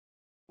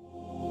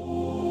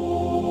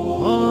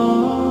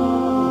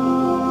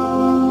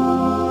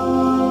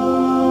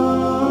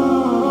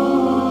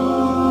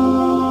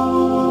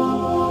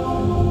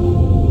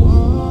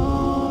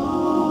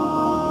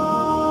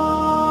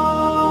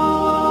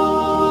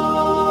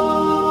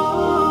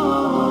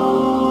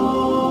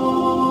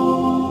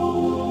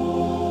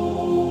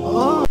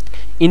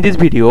In this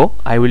video,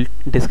 I will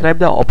describe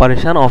the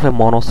operation of a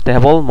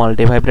monostable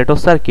multivibrator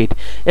circuit.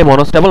 A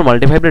monostable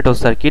multivibrator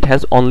circuit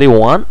has only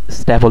one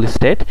stable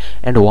state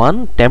and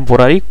one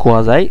temporary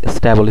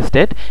quasi-stable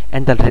state,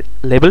 and the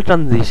level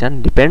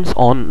transition depends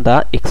on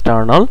the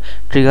external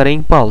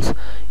triggering pulse.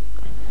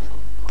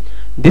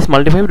 This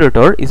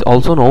multivibrator is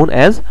also known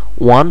as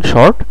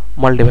one-shot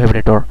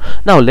multivibrator.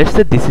 Now let's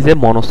say this is a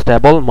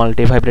monostable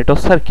multivibrator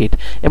circuit.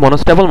 A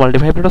monostable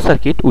multivibrator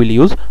circuit will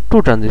use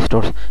two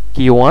transistors,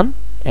 Q1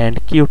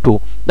 and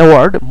Q2. The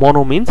word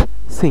mono means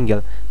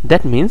single.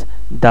 That means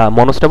the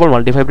monostable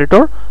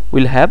multivibrator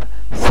will have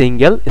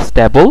single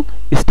stable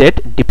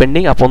state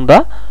depending upon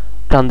the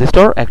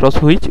transistor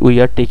across which we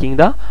are taking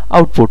the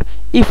output.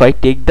 If I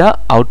take the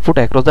output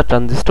across the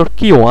transistor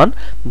Q1,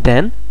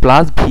 then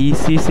plus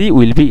VCC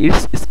will be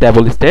its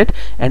stable state,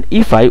 and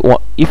if I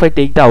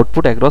take the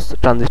output across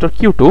transistor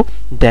Q2,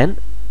 then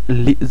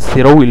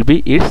 0 will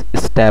be its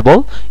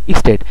stable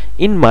state.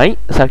 In my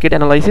circuit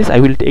analysis, I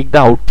will take the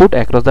output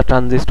across the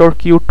transistor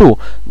Q2.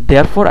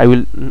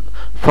 Therefore,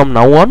 from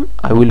now on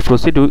I will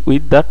proceed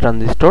with the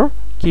transistor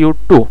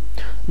Q2.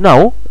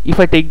 Now, if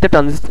I take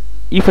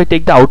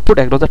the output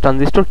across the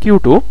transistor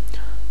Q2,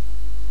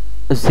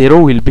 0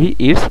 will be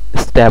its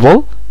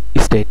stable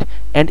state,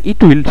 and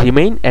it will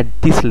remain at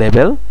this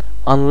level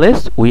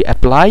unless we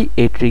apply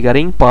a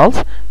triggering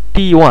pulse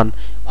T1.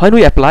 When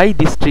we apply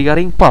this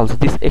triggering pulse,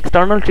 this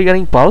external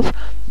triggering pulse,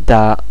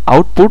 the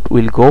output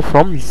will go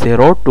from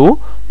 0 to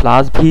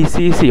plus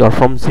VCC, or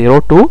from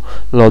 0 to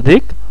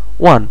logic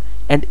 1,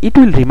 and it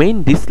will remain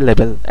at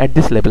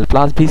this level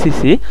plus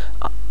VCC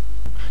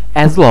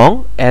as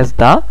long as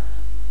the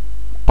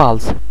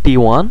pulse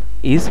T1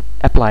 is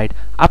applied.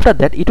 After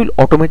that, it will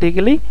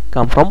automatically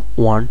come from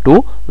 1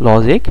 to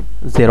logic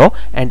 0,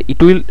 and it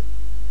will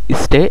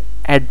stay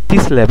at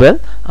this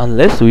level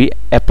unless we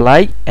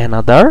apply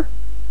another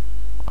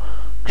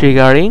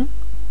triggering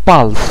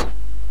pulse.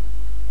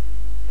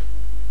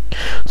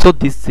 So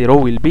this 0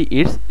 will be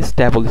its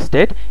stable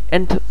state,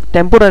 and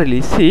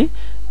temporarily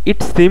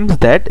it seems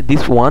that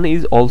this 1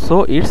 is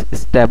also its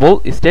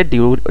stable state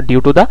due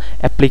to the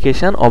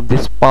application of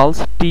this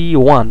pulse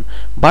T1,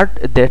 but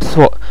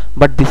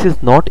this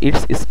is not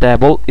its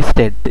stable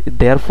state.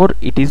 Therefore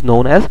it is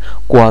known as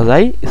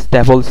quasi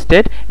stable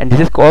state, and this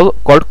is called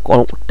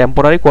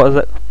temporary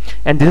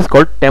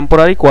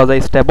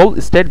quasi stable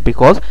state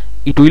because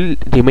it will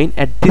remain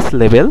at this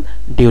level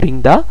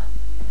during the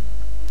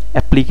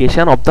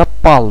application of the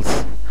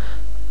pulse.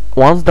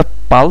 Once the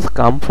pulse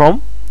comes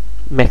from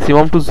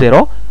maximum to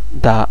 0,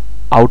 the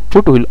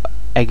output will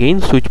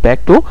again switch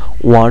back to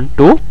 1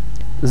 to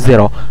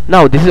 0.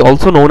 Now this is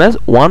also known as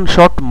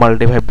one-shot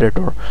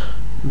multivibrator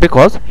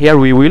because here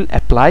we will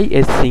apply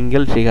a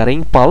single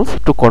triggering pulse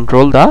to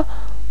control the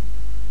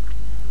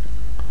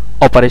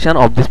operation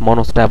of this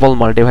monostable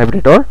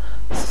multivibrator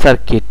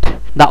circuit.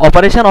 The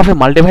operation of a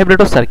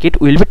multivibrator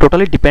circuit will be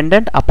totally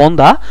dependent upon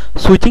the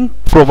switching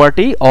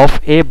property of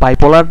a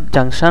bipolar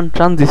junction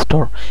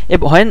transistor.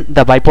 When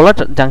the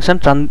bipolar junction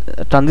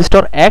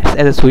transistor acts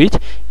as a switch,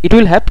 it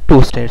will have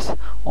two states,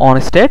 on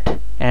state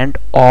and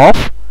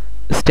off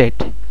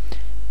state.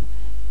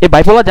 A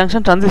bipolar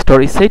junction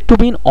transistor is said to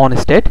be in on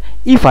state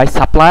if I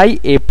supply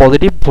a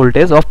positive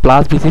voltage of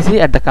plus VCC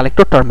at the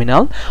collector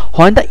terminal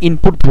when the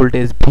input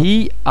voltage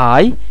Vi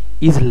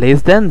is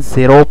less than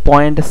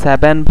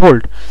 0.7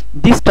 volt.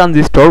 This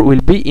transistor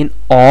will be in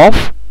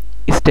off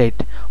state.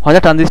 When the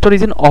transistor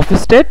is in off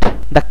state,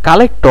 the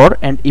collector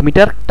and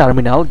emitter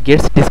terminal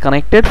gets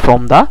disconnected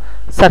from the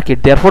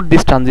circuit. Therefore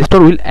this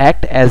transistor will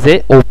act as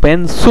a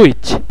open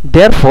switch.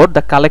 Therefore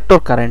the collector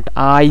current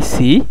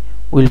IC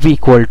will be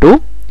equal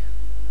to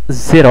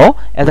 0.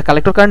 As the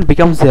collector current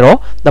becomes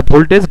 0, the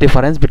voltage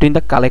difference between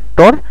the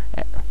collector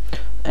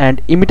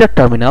and emitter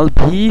terminal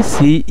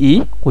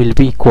VCE will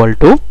be equal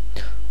to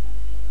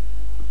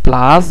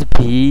plus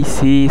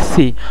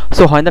VCC.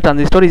 So when the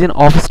transistor is in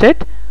off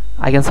state,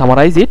 I can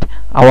summarize it.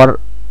 Our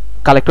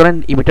collector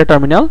and emitter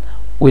terminal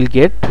will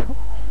get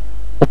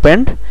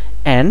opened,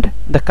 and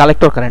the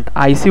collector current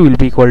IC will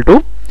be equal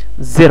to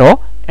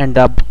 0, and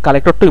the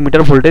collector to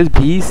emitter voltage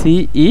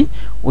VCE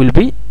will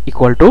be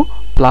equal to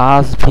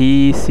plus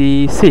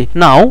VCC.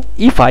 Now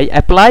if I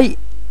apply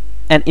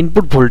an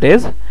input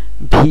voltage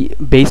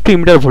base to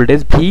emitter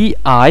voltage Vi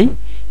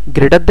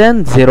greater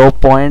than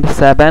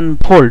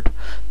 0.7 volt,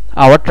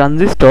 our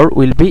transistor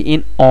will be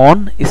in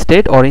on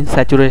state or in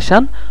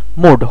saturation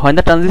mode. When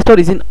the transistor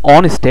is in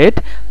on state,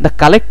 the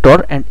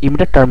collector and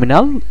emitter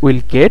terminal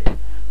will get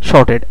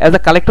shorted. As the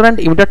collector and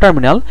emitter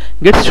terminal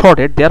gets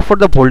shorted, therefore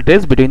the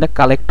voltage between the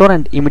collector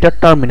and emitter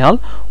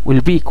terminal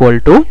will be equal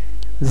to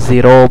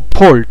 0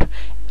 volt,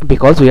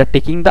 because we are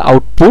taking the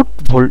output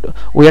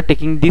we are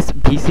taking this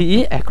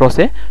VCE across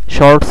a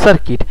short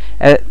circuit,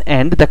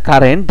 and the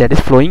current that is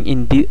flowing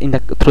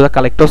through the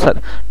collector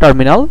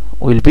terminal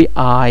will be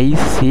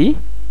IC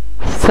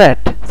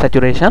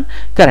saturation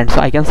current. So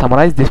I can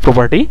summarize this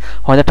property.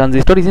 When the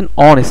transistor is in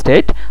on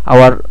state,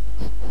 our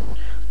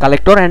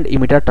collector and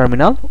emitter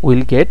terminal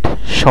will get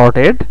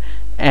shorted,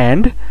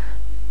 and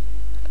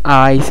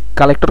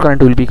collector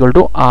current will be equal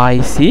to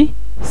IC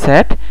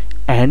set,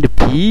 and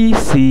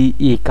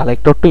VCE,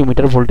 collector to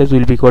emitter voltage,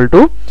 will be equal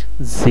to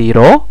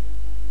 0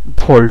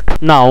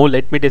 volt. Now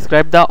let me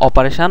describe the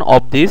operation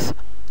of this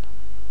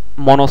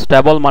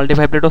monostable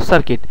multivibrator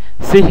circuit.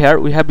 See, here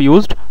we have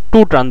used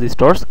two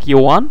transistors,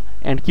 Q1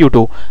 and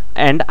Q2,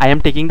 and I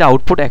am taking the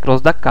output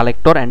across the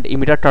collector and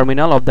emitter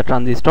terminal of the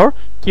transistor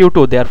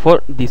Q2.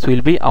 Therefore this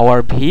will be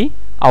our V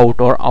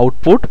out, or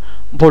output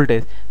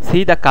voltage.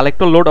 See, the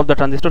collector load of the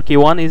transistor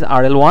Q1 is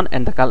RL1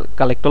 and the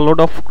collector load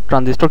of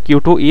transistor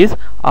Q2 is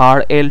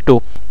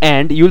RL2,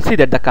 and you will see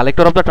that the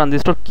collector of the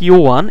transistor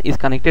Q1 is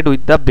connected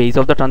with the base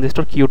of the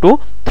transistor Q2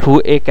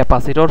 through a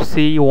capacitor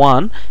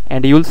C1,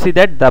 and you will see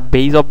that the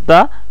base of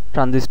the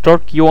transistor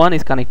Q1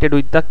 is connected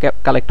with the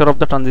collector of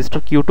the transistor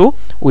Q2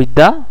 with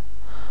the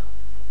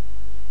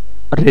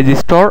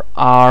resistor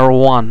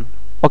R1.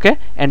 Okay,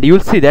 and you will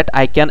see that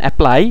I can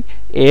apply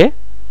a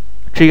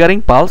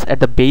triggering pulse at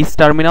the base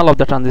terminal of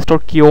the transistor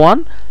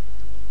Q1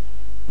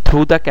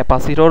 through the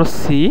capacitor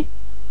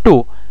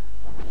C2.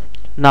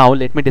 Now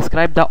let me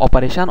describe the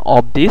operation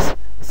of this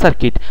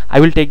circuit. I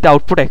will take the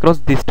output across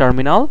this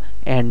terminal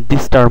and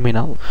this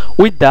terminal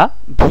with the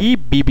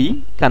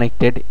VBB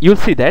connected. You will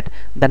see that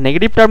the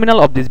negative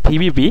terminal of this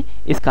VBB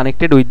is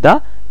connected with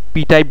the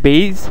P-type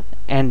base,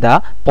 and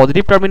the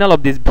positive terminal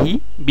of this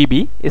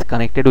VBB is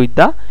connected with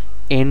the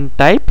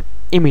N-type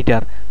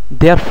emitter.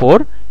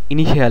 Therefore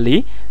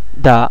initially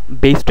the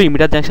base to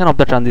emitter junction of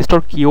the transistor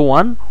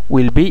Q1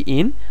 will be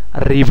in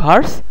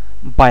reverse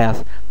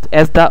bias,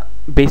 as the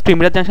base to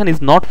emitter junction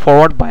is not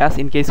forward bias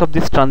in case of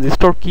this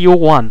transistor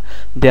Q1.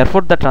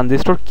 Therefore the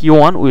transistor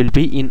Q1 will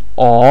be in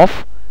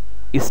off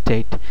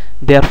state.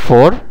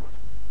 Therefore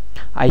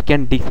I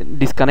can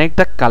disconnect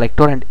the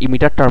collector and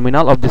emitter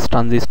terminal of this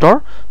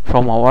transistor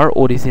from our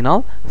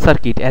original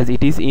circuit, as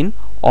it is in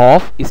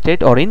off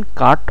state or in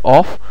cut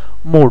off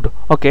mode.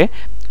 Okay,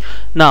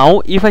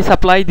 now if I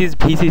supply this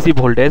VCC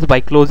voltage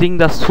by closing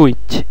the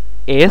switch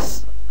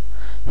S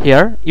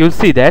here, you will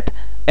see that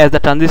as the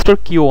transistor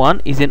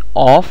Q1 is in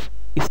off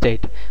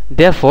state,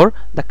 therefore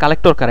the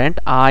collector current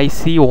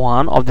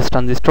IC1 of this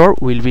transistor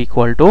will be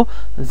equal to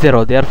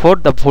 0. Therefore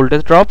the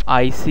voltage drop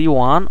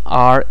IC1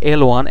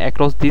 RL1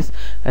 across this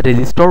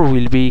resistor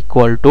will be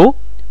equal to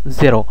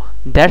 0.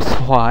 That's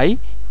why,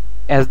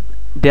 as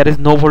there is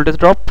no voltage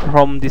drop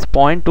from this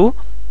point to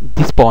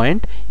this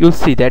point, you'll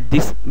see that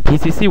this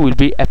VCC will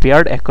be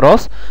appeared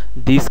across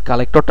this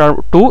collector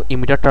to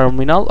emitter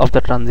terminal of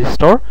the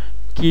transistor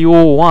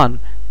Q1.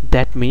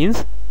 That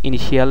means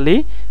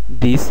initially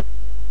this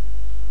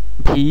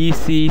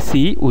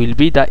VCC will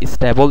be the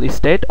stable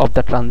state of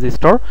the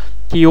transistor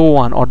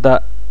Q1, or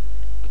the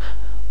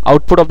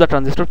output of the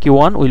transistor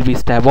Q1 will be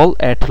stable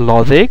at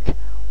logic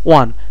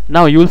 1.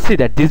 Now you will see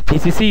that this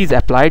VCC is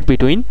applied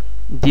between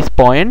this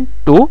point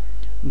to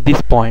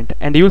this point,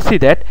 and you will see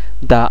that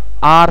the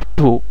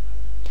R2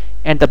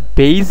 and the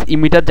base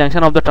emitter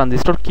junction of the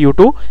transistor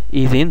Q2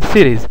 is in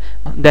series.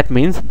 That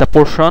means the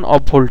portion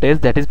of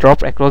voltage that is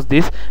dropped across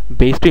this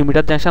base to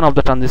emitter junction of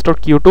the transistor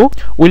Q2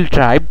 will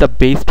drive the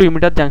base to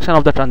emitter junction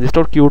of the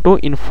transistor Q2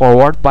 in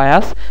forward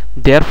bias.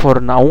 Therefore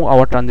now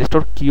our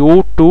transistor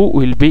Q2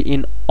 will be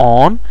in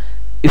on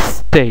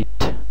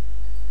state.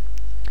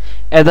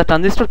 As the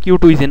transistor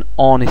Q2 is in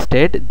on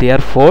state,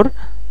 therefore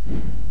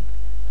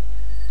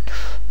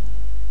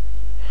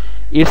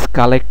its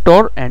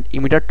collector and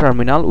emitter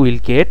terminal will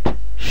get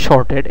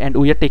shorted, and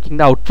we are taking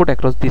the output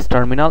across this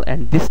terminal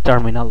and this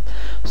terminal.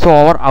 So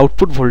our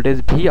output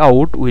voltage V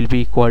out will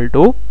be equal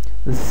to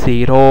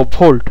 0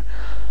 volt,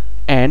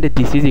 and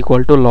this is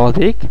equal to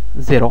logic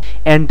 0,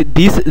 and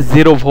this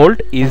 0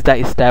 volt is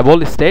the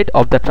stable state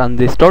of the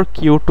transistor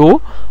Q2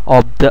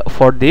 of the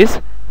for this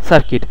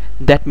circuit.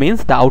 That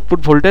means the output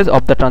voltage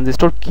of the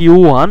transistor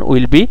Q1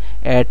 will be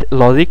at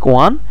logic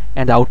 1,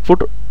 and the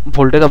output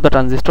voltage of the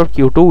transistor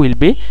Q2 will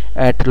be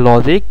at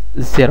logic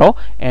 0,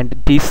 and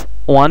this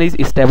 1 is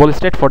stable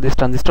state for this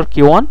transistor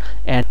Q1,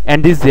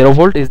 and this 0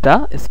 volt is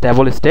the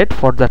stable state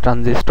for the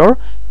transistor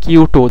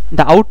Q2.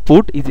 The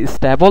output is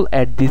stable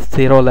at this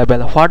 0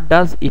 level. What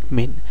does it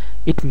mean?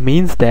 It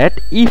means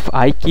that if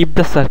I keep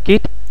the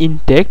circuit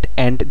intact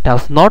and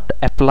does not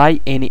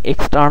apply any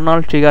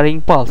external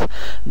triggering pulse,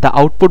 the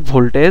output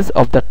voltage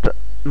of the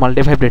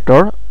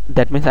multivibrator,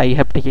 that means I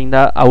have taken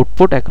the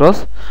output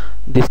across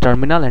this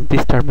terminal and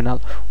this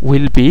terminal,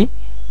 will be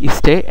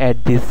stay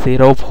at this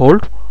 0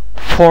 volt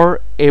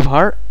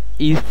forever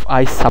if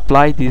I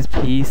supply this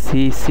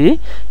VCC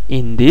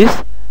in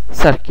this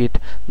circuit.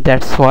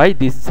 That's why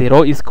this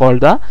 0 is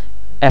called the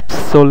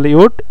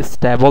absolute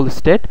stable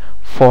state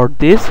for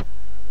this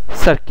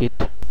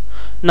circuit.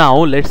 Now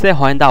let's say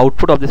when the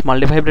output of this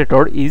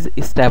multivibrator is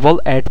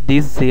stable at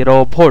this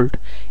 0 volt,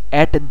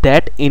 at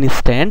that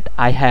instant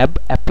I have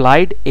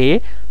applied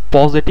a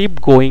positive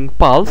going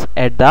pulse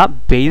at the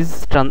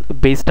base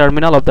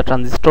terminal of the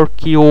transistor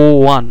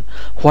Q1.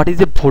 What is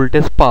a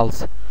voltage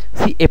pulse?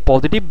 See, a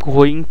positive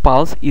going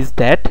pulse is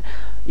that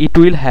it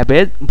will have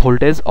a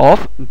voltage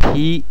of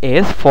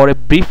Vs for a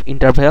brief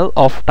interval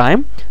of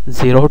time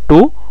 0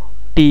 to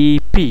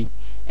Tp,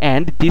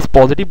 and this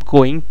positive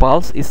going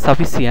pulse is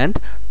sufficient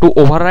to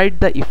override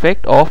the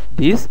effect of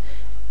this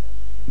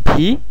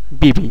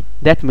VBB.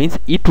 That means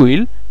it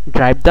will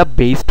drive the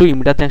base to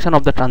emitter junction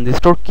of the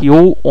transistor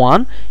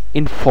Q1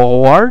 in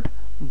forward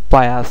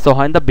bias. So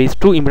when the base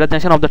to emitter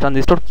junction of the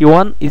transistor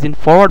Q1 is in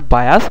forward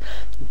bias,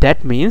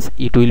 that means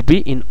it will be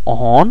in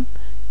on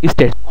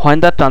state.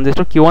 When the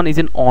transistor Q1 is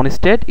in on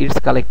state, its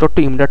collector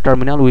to emitter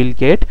terminal will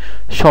get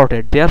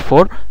shorted.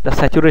 Therefore, the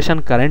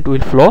saturation current will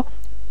flow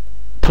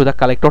through the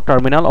collector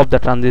terminal of the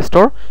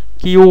transistor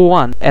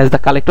Q1. As the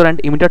collector and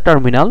emitter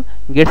terminal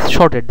gets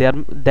shorted,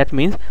 that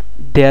means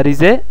there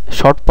is a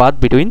short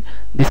path between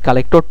this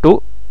collector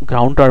to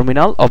ground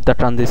terminal of the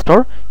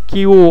transistor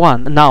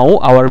Q1. Now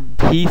our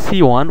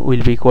VC1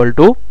 will be equal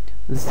to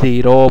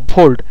 0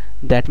 volt.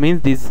 That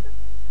means this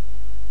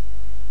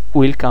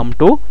will come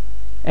to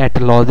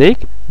at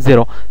logic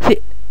 0. See,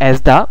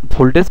 as the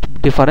voltage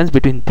difference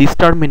between this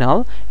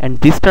terminal and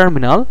this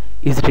terminal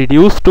is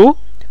reduced to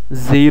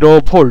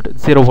 0 volt,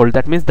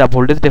 that means the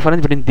voltage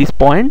difference between this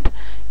point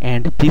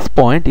and this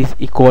point is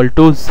equal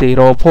to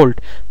 0 volt.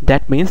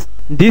 That means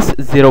this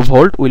 0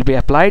 volt will be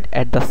applied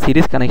at the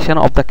series connection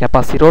of the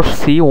capacitor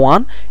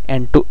C1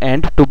 and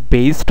to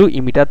base to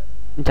emitter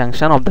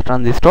junction of the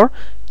transistor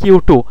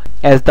Q2.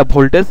 As the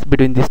voltage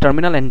between this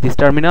terminal and this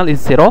terminal is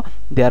 0,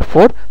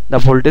 therefore the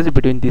voltage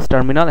between this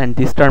terminal and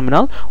this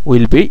terminal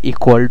will be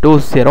equal to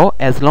 0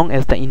 as long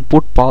as the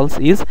input pulse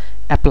is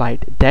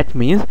applied. That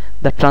means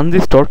the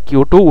transistor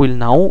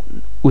Q2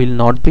 will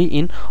not be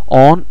in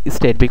on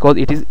state because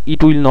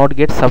it will not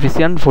get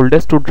sufficient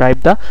voltage to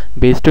drive the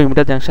base to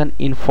emitter junction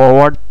in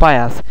forward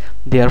bias.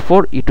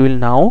 Therefore it will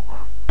now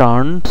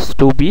turns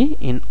to be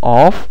in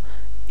off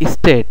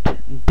state.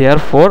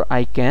 Therefore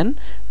I can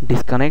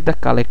disconnect the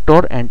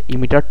collector and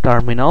emitter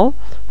terminal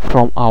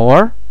from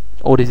our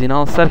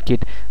original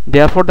circuit.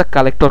 Therefore the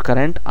collector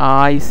current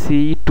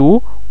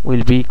IC2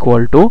 will be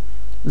equal to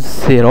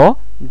 0.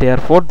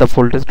 Therefore the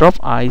voltage drop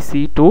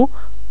IC2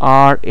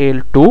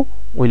 RL2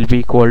 will be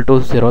equal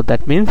to 0.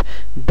 That means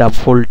the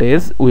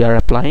voltage we are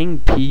applying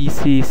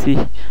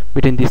VCC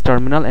between this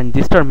terminal and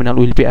this terminal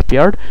will be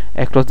appeared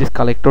across this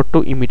collector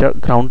to emitter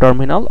ground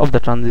terminal of the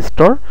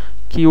transistor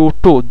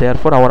Q2.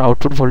 Therefore our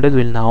output voltage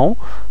will now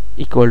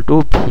equal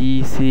to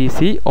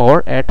VCC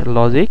or at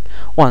logic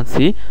 1.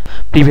 See,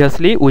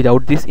 previously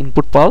without this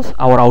input pulse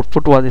our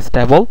output was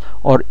stable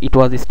or it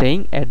was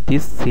staying at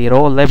this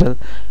 0 level.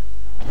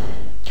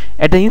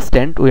 At the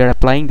instant we are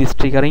applying this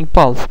triggering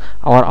pulse,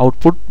 our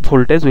output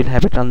voltage will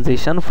have a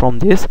transition from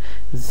this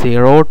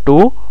 0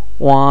 to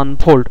 1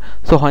 volt.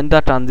 So when the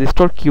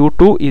transistor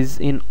Q2 is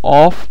in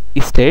off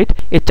state,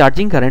 a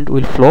charging current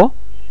will flow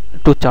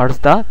to charge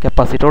the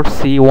capacitor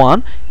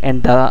C1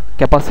 and the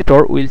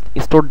capacitor will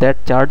store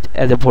that charge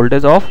as a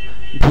voltage of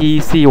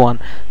VC1.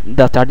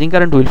 The charging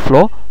current will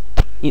flow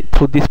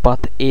through this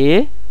path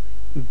A,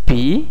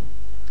 B,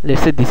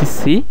 let's say this is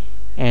C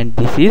and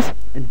this is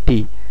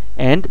D,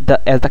 and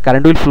as the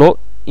current will flow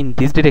in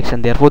this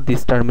direction, therefore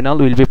this terminal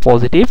will be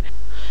positive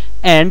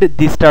and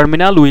this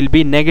terminal will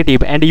be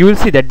negative, and you will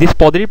see that this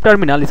positive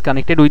terminal is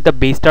connected with the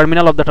base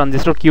terminal of the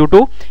transistor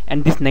Q2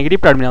 and this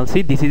negative terminal,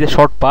 see this is a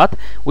short path,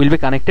 will be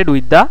connected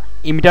with the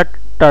emitter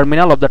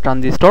terminal of the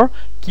transistor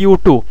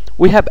Q2.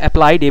 We have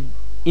applied a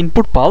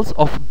input pulse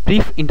of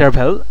brief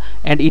interval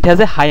and it has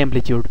a high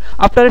amplitude.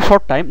 After a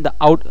short time the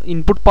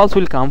input pulse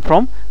will come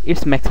from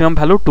its maximum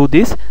value to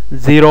this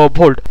 0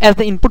 volt. As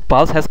the input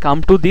pulse has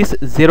come to this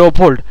 0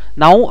 volt,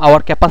 now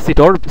our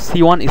capacitor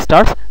C1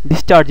 starts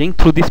discharging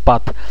through this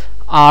path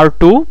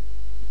R2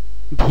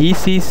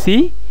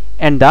 VCC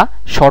and the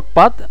short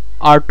path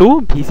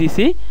R2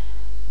 VCC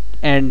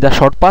and the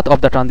short path of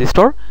the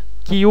transistor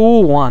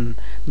Q1.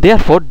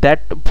 Therefore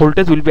that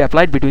voltage will be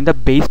applied between the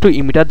base to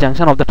emitter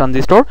junction of the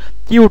transistor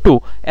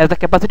Q2 as the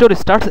capacitor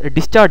starts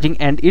discharging,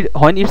 and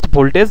when its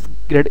voltage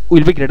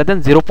will be greater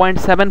than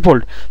 0.7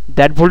 volt,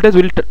 that voltage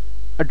will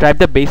drive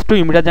the base to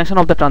emitter junction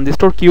of the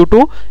transistor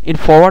Q2 in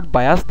forward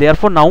bias.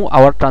 Therefore now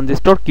our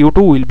transistor Q2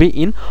 will be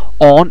in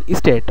on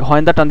state.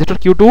 When the transistor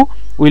Q2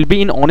 will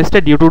be in on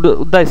state due to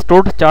the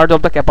stored charge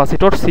of the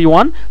capacitor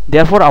C1,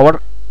 therefore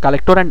our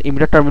collector and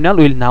emitter terminal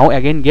will now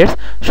again get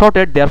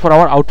shorted. Therefore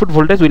our output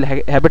voltage will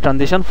have a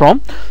transition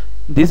from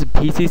this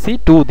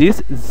VCC to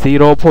this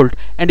 0 volt,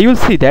 and you will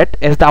see that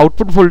as the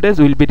output voltage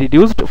will be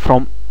reduced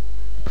from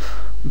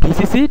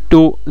VCC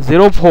to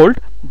 0 volt,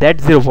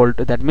 that 0 volt,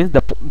 that means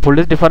the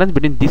voltage difference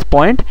between this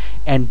point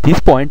and this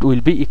point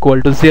will be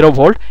equal to 0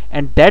 volt,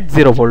 and that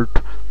 0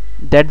 volt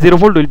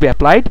will be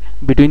applied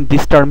between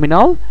this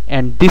terminal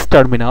and this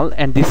terminal,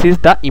 and this is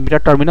the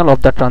emitter terminal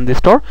of the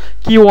transistor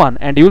Q1,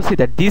 and you will see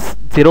that this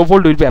 0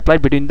 volt will be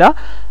applied between the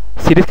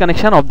series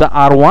connection of the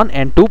R1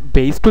 and to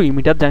base to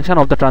emitter junction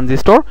of the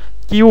transistor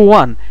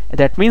Q1.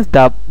 That means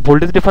the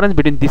voltage difference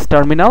between this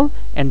terminal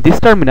and this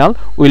terminal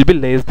will be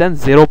less than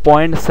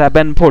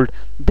 0.7 volt.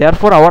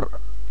 Therefore our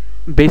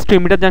base to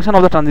emitter junction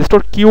of the transistor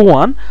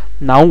Q1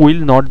 now will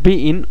not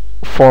be in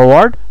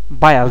forward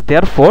bias.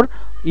 Therefore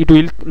it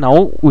will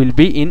now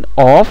be in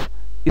off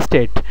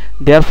state.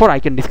 Therefore I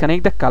can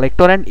disconnect the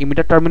collector and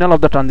emitter terminal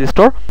of the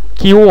transistor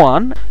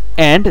Q1,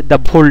 and the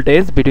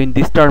voltage between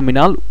this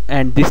terminal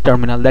and this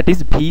terminal, that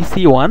is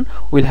VC1,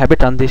 will have a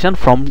transition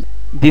from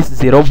this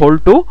 0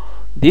 volt to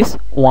this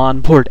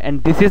 1 volt,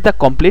 and this is the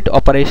complete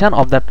operation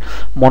of that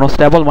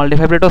monostable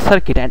multivibrator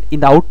circuit. And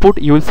in the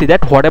output you will see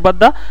that whatever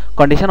the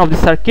condition of the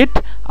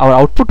circuit, our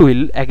output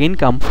will again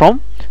come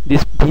from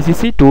this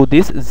VCC to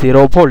this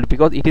 0 volt,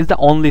 because it is the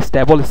only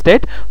stable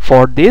state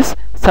for this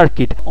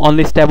circuit.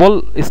 Only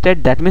stable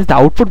state, that means the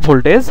output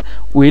voltage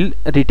will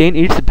retain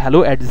its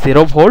value at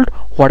 0 volt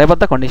whatever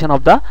the condition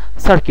of the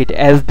circuit,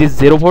 as this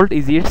 0 volt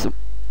is its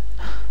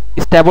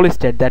stable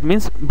state. That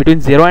means between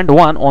 0 and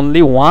 1,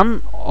 only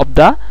one of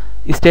the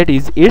state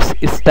is its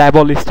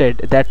stable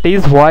state. That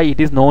is why it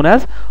is known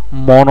as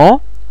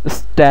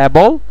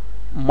monostable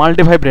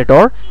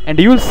multivibrator. And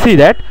you will see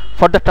that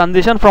for the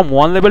transition from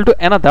one level to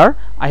another,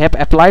 I have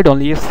applied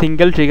only a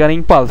single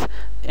triggering pulse.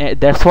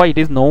 That's why it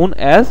is known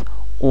as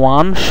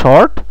one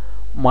shot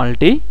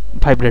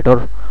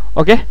multivibrator.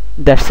 Okay,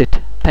 that's it.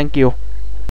 Thank you.